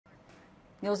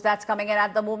News that's coming in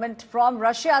at the moment from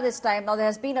Russia this time. Now, there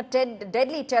has been a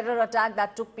deadly terror attack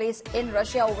that took place in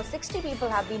Russia. Over 60 people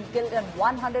have been killed and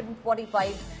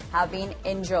 145 have been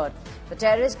injured. The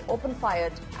terrorist opened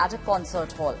fire at a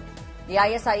concert hall. The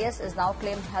ISIS has now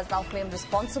claimed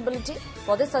responsibility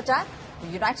for this attack. The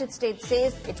United States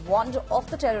says it warned of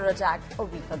the terror attack a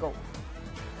week ago.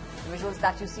 The visuals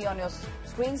that you see on your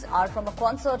screens are from a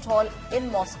concert hall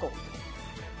in Moscow.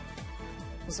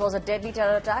 This was a deadly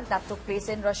terror attack that took place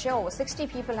in Russia. Over 60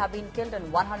 people have been killed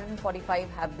and 145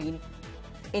 have been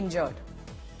injured.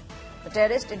 The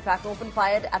terrorist, in fact, opened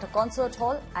fire at a concert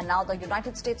hall, and now the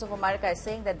United States of America is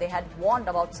saying that they had warned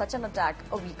about such an attack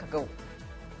a week ago.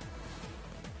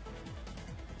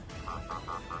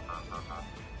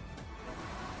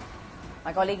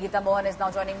 My colleague Geeta Mohan is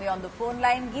now joining me on the phone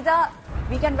line. Geeta,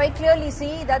 we can very clearly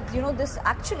see that, this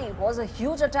actually was a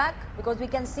huge attack, because we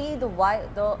can see the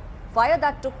fire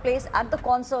that took place at the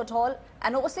concert hall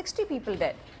and over 60 people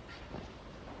dead.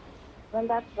 Well,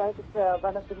 that's right. It's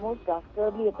one of the most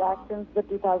dastardly attacks since the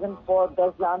 2004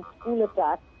 Beslan school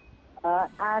attack.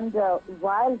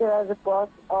 While there are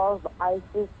reports of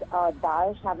ISIS,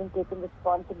 Daesh having taken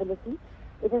responsibility,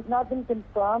 it has not been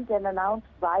confirmed and announced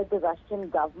by the Russian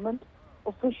government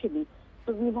officially.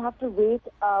 So we'll have to wait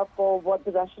for what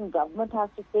the Russian government has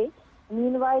to say.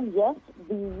 Meanwhile, yes,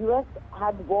 the U.S.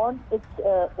 had warned its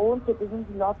own citizens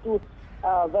not to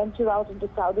venture out into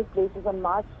crowded places on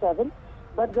March 7th.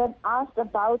 But when asked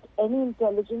about any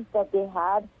intelligence that they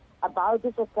had about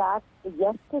this attack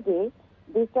yesterday,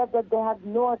 they said that they had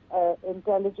no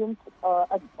intelligence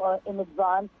in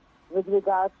advance with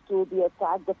regards to the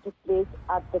attack that took place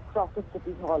at the Crocus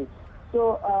City Hall.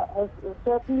 So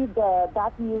certainly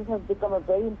that news has become a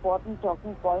very important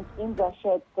talking point in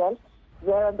Russia itself,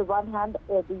 where on the one hand,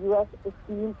 the U.S. is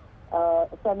seen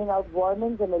sending out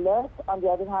warnings and alerts, on the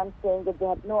other hand saying that they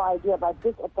had no idea about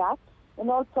this attack. In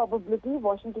all probability,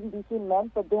 Washington, D.C.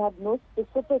 meant that they had no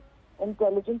specific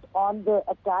intelligence on the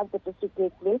attack that was to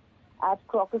take place at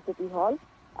Crocus City Hall.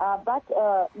 But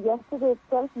yesterday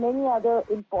itself, many other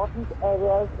important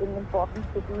areas in important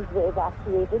cities were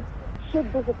evacuated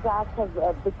should this attack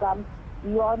have become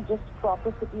beyond just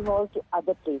Crocus City Hall to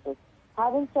other places.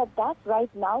 Having said that, right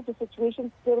now the situation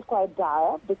is still quite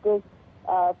dire, because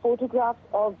photographs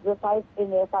of the five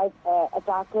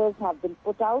attackers have been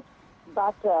put out,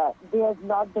 but they have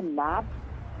not been mapped.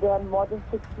 There are more than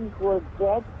 60 who are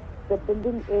dead. The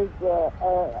building is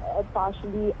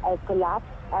partially collapsed,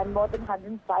 and more than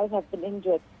 105 have been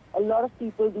injured. A lot of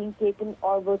people being taken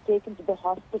or were taken to the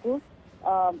hospital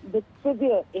with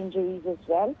severe injuries as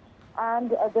well. And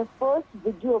the first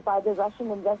video by the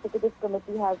Russian Investigative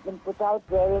Committee has been put out,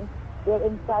 wherein they're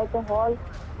inside the hall.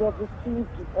 They've received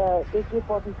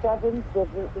AK-47s,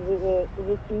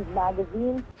 they've received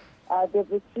magazines,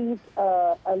 they've received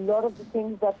a lot of the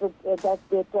things that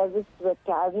the terrorists were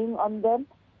carrying on them.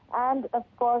 And of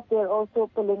course, they're also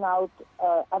pulling out,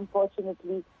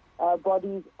 unfortunately,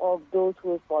 bodies of those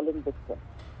who have fallen victim.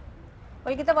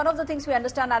 Well, Geeta, one of the things we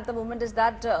understand at the moment is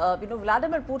that,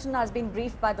 Vladimir Putin has been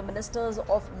briefed by the ministers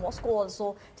of Moscow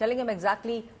also, telling him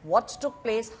exactly what took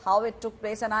place, how it took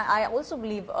place. And I also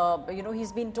believe,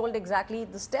 he's been told exactly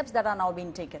the steps that are now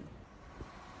being taken.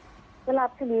 Well,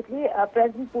 absolutely.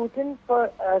 President Putin,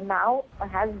 for now,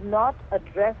 has not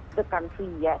addressed the country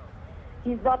yet.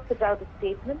 He's not put out a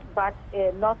statement, but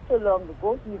not so long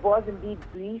ago, he was indeed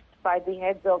briefed by the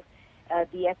heads of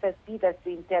the FSB, that's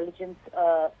the intelligence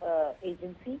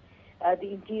agency,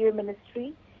 the Interior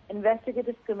Ministry,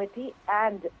 Investigative Committee,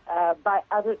 and by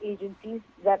other agencies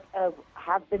that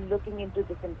have been looking into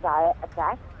this entire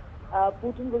attack.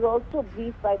 Putin was also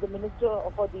briefed by the Minister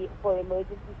for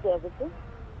Emergency Services,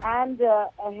 and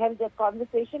held a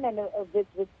conversation with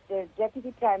the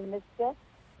Deputy Prime Minister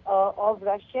of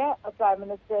Russia, Prime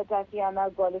Minister Tatiana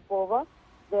Golipova,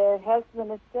 the Health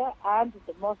Minister, and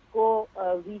the Moscow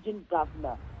region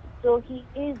governor. So he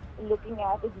is looking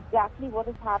at exactly what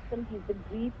has happened. He's been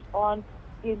briefed on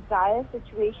the entire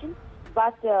situation,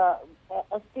 but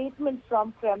a statement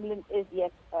from Kremlin is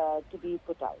yet to be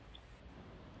put out.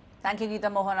 Thank you,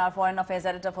 Geeta Mohan, our Foreign Affairs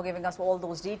Editor, for giving us all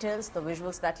those details. The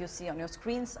visuals that you see on your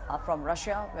screens are from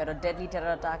Russia, where a deadly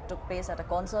terror attack took place at a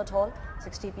concert hall.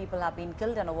 60 people have been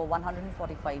killed and over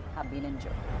 145 have been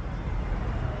injured.